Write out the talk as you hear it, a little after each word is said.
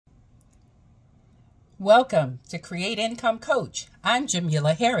Welcome to Create Income Coach. I'm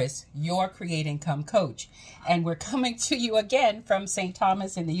Jamila Harris, your Create Income Coach. And we're coming to you again from St.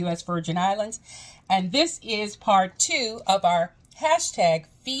 Thomas in the U.S. Virgin Islands. And this is part 2 of our hashtag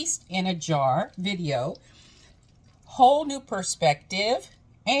Feast in a Jar video. Whole new perspective.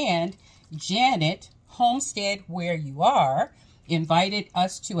 And Janet, Homestead Where You Are, invited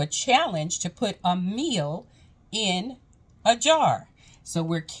us to a challenge to put a meal in a jar. So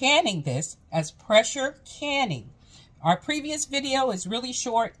we're canning this as pressure canning. Our previous video is really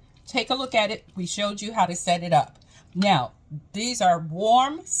short. Take a look at it. We showed you how to set it up. Now, these are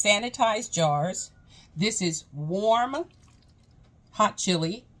warm, sanitized jars. This is warm hot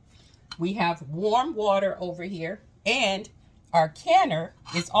chili. We have warm water over here. And our canner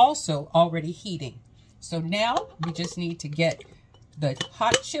is also already heating. So now we just need to get the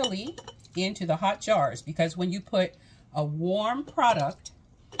hot chili into the hot jars, because when you put a warm product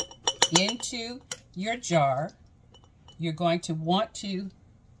into your jar, you're going to want to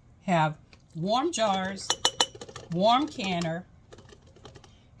have warm jars, warm canner,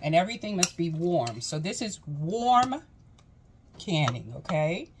 and everything must be warm. So this is warm canning,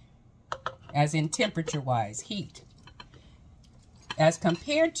 okay? As in temperature-wise, heat. As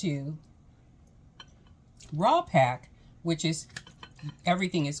compared to raw pack, which is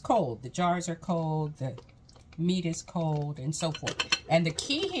everything is cold. The jars are cold, the meat is cold, and so forth. And the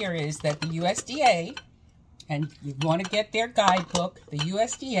key here is that the USDA, and you want to get their guidebook, the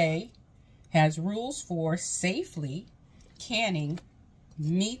USDA has rules for safely canning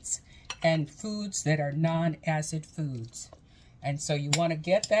meats and foods that are non-acid foods. And so you want to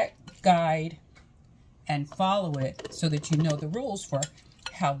get that guide and follow it so that you know the rules for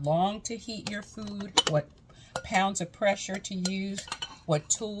how long to heat your food, what pounds of pressure to use, what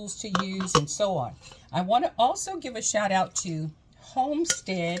tools to use, and so on. I want to also give a shout out to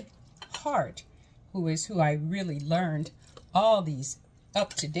Homestead Heart, who I really learned all these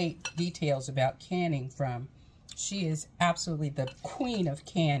up-to-date details about canning from. She is absolutely the queen of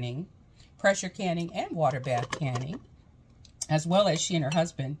canning, pressure canning and water bath canning, as well as she and her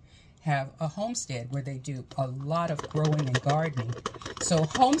husband have a homestead where they do a lot of growing and gardening. So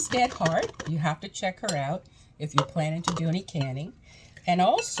Homestead Heart, you have to check her out if you're planning to do any canning. And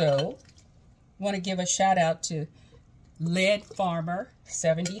also want to give a shout out to Lead Farmer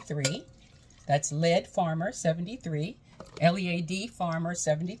 73. That's Lead Farmer 73, L-E-A-D Farmer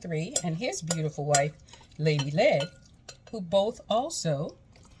 73, and his beautiful wife, Lady Lead, who both also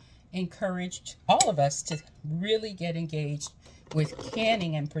encouraged all of us to really get engaged with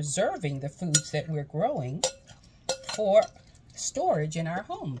canning and preserving the foods that we're growing for storage in our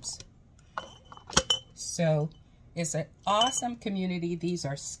homes. So it's an awesome community. These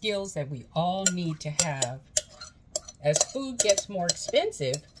are skills that we all need to have. As food gets more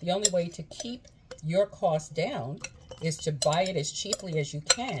expensive, the only way to keep your costs down is to buy it as cheaply as you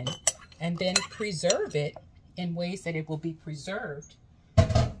can and then preserve it in ways that it will be preserved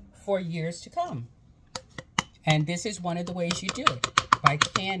for years to come. And this is one of the ways you do it, by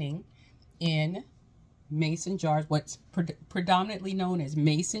canning in mason jars, what's predominantly known as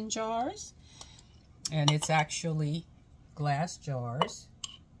mason jars. And it's actually glass jars.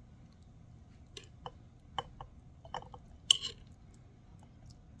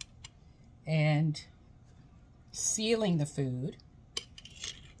 And sealing the food,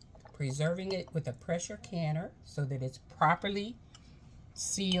 preserving it with a pressure canner so that it's properly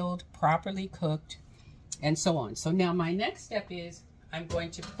sealed, properly cooked, and so on. So now my next step is I'm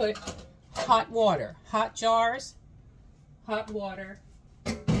going to put hot water, hot jars, hot water,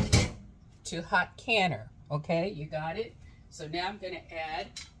 to hot canner. Okay, you got it? So now I'm going to add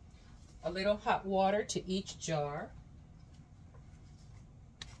a little hot water to each jar.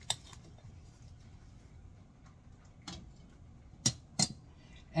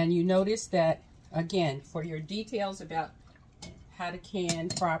 And you notice that, again, for your details about how to can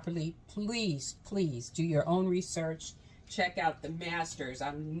properly, please do your own research. Check out the masters.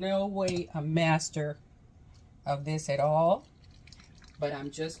 I'm no way a master of this at all, but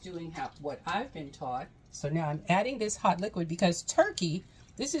I'm just doing what I've been taught. So now I'm adding this hot liquid because turkey,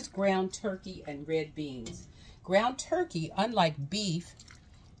 this is ground turkey and red beans. Ground turkey, unlike beef,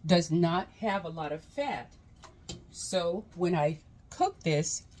 does not have a lot of fat. So when I cook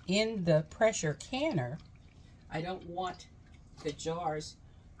this in the pressure canner, I don't want the jars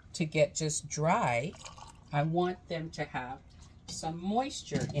to get just dry. I want them to have some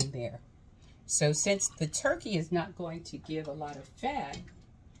moisture in there. So since the turkey is not going to give a lot of fat,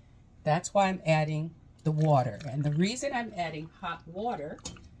 that's why I'm adding the water. And the reason I'm adding hot water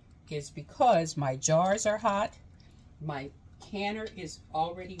is because my jars are hot, my canner is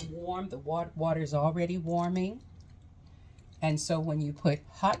already warm. The water is already warming. And so when you put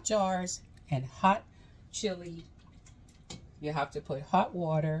hot jars and hot chili, you have to put hot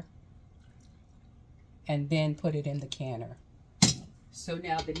water and then put it in the canner. So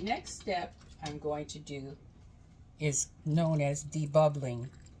now the next step I'm going to do is known as debubbling.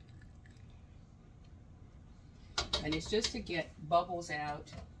 And it's just to get bubbles out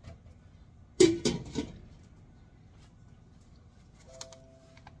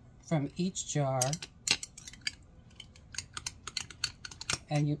from each jar.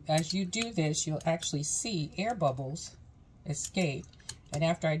 And as you do this, you'll actually see air bubbles escape. And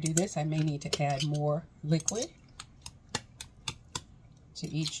after I do this, I may need to add more liquid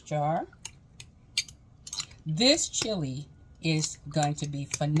to each jar. This chili is going to be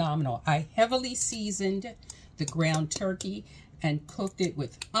phenomenal. I heavily seasoned the ground turkey and cooked it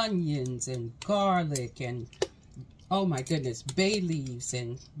with onions and garlic and, oh my goodness, bay leaves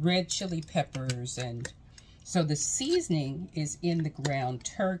and red chili peppers. And so the seasoning is in the ground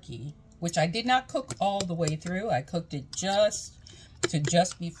turkey, which I did not cook all the way through. I cooked it just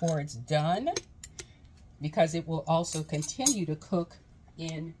before it's done, because it will also continue to cook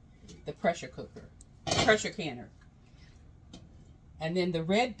in the pressure canner. And then the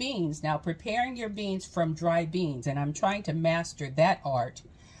red beans, now preparing your beans from dry beans, and I'm trying to master that art.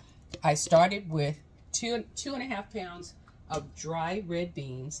 I started with two and a half pounds of dry red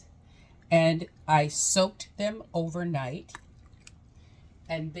beans, and I soaked them overnight,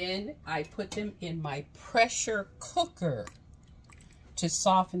 and then I put them in my pressure cooker to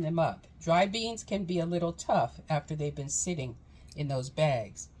soften them up. Dry beans can be a little tough after they've been sitting in those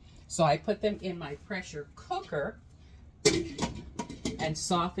bags. So I put them in my pressure cooker and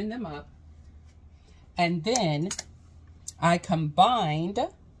softened them up. And then I combined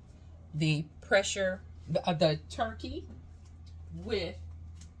the turkey with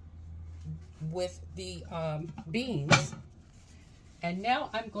the beans. And now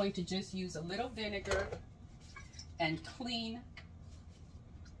I'm going to just use a little vinegar and clean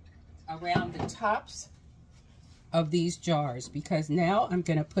around the tops of these jars, because now I'm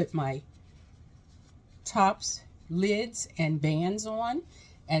going to put my tops, lids, and bands on,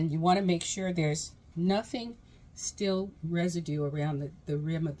 and you want to make sure there's nothing still residue around the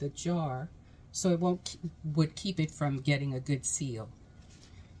rim of the jar, so it would keep it from getting a good seal.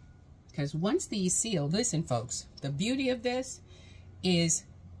 Because once these seal, listen folks, the beauty of this is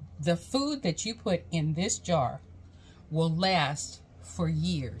the food that you put in this jar will last for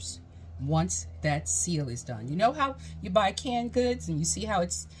years once that seal is done. You know how you buy canned goods and you see how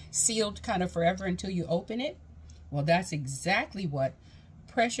it's sealed kind of forever until you open it? Well, that's exactly what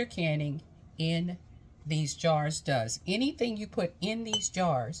pressure canning in these jars does. Anything you put in these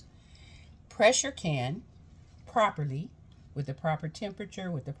jars, pressure can properly, with the proper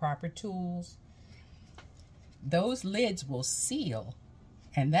temperature, with the proper tools, those lids will seal,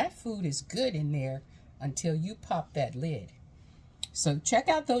 and that food is good in there until you pop that lid. So check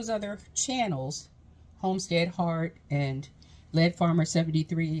out those other channels, Homestead Heart and Lead Farmer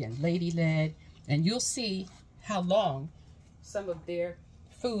 73 and Lady Lead, and you'll see how long some of their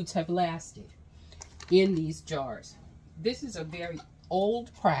foods have lasted in these jars. This is a very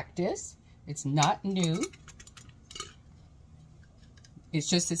old practice. It's not new. It's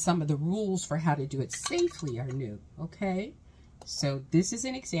just that some of the rules for how to do it safely are new, okay? So this is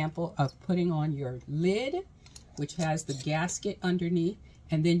an example of putting on your lid, which has the gasket underneath,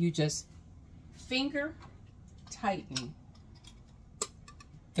 and then you just finger tighten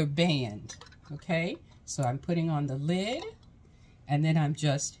the band, okay? So I'm putting on the lid, and then I'm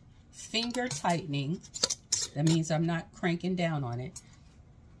just finger tightening. That means I'm not cranking down on it,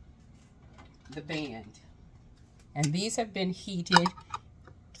 the band. And these have been heated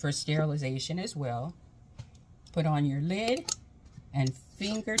for sterilization as well. Put on your lid and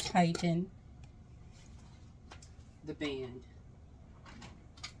finger tighten the band.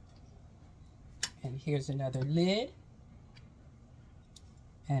 And here's another lid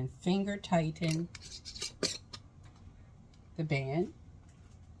and finger tighten the band.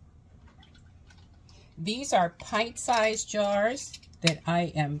 These are pint-sized jars that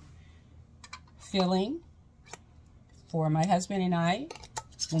I am filling for my husband and I.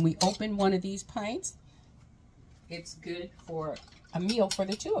 When we open one of these pints, it's good for a meal for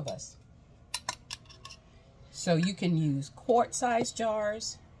the two of us. So you can use quart-sized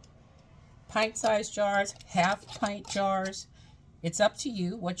jars, pint-sized jars, half-pint jars. It's up to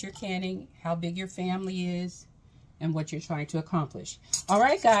you what you're canning, how big your family is, and what you're trying to accomplish. All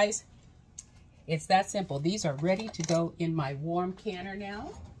right, guys, it's that simple. These are ready to go in my warm canner now.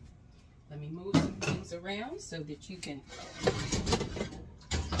 Let me move some things around so that you can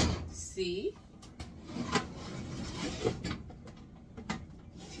see.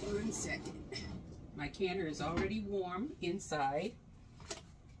 1 second. My canner is already warm inside.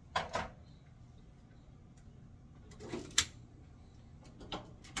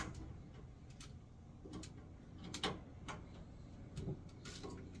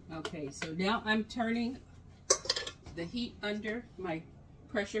 Okay, so now I'm turning the heat under my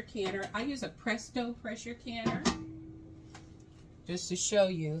pressure canner. I use a Presto pressure canner. Just to show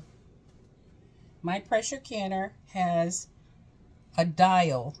you, my pressure canner has a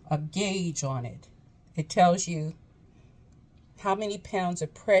dial, a gauge on it. It tells you how many pounds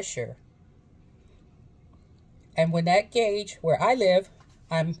of pressure. And when that gauge, where I live,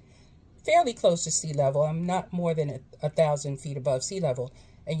 I'm fairly close to sea level. I'm not more than 1,000 feet above sea level.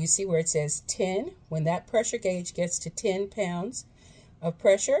 And you see where it says 10. When that pressure gauge gets to 10 pounds of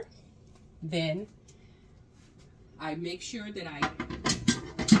pressure, then I make sure that I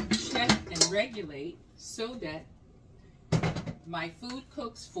check and regulate so that my food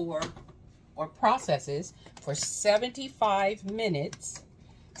cooks for, or processes for 75 minutes,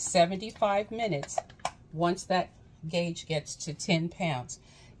 75 minutes once that gauge gets to 10 pounds.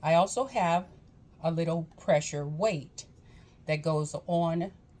 I also have a little pressure weight that goes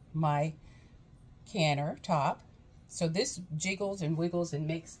on my canner top. So this jiggles and wiggles and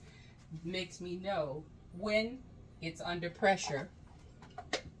makes me know when it's under pressure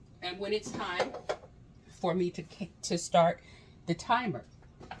and when it's time for me to start the timer.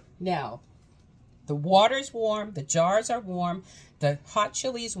 Now, the water's warm, the jars are warm, the hot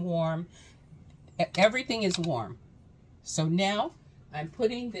chili's warm, everything is warm. So now I'm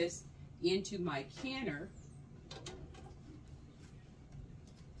putting this into my canner.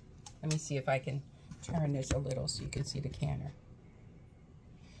 Let me see if I can turn this a little so you can see the canner.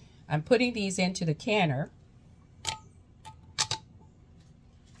 I'm putting these into the canner,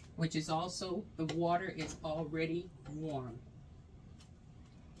 which is also, the water is already warm.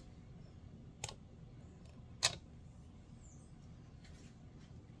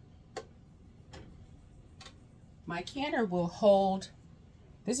 My canner will hold,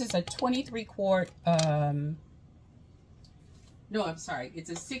 this is a 23 quart, no, I'm sorry, it's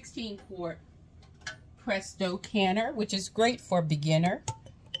a 16 quart Presto canner, which is great for beginner.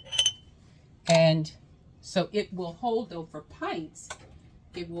 And so it will hold, though, for pints,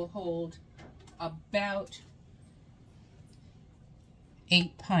 it will hold about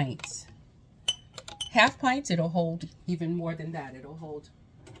 8 pints. Half pints, it'll hold even more than that. It'll hold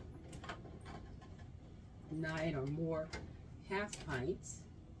 9 or more half pints.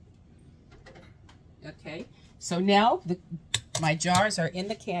 Okay, so now my jars are in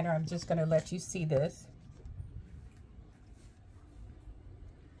the canner. I'm just going to let you see this.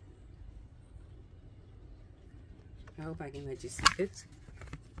 I hope I can let you see it.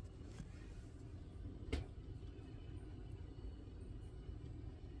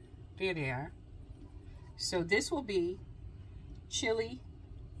 There they are. So this will be chili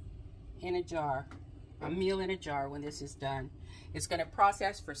in a jar, a meal in a jar when this is done. It's going to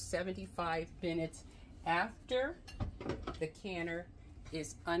process for 75 minutes after the canner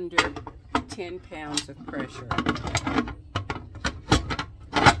is under 10 pounds of pressure.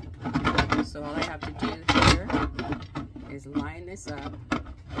 So all I have to do here is line this up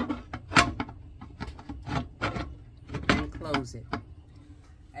and close it.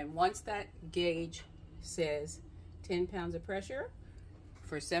 And once that gauge says 10 pounds of pressure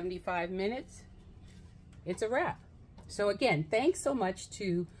for 75 minutes, it's a wrap. So again, thanks so much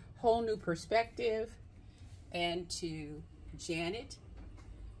to Whole New Perspective and to Janet,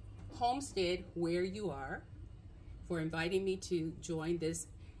 Homestead Where You Are, for inviting me to join this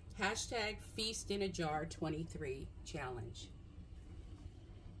 #FeastInAJar23 challenge.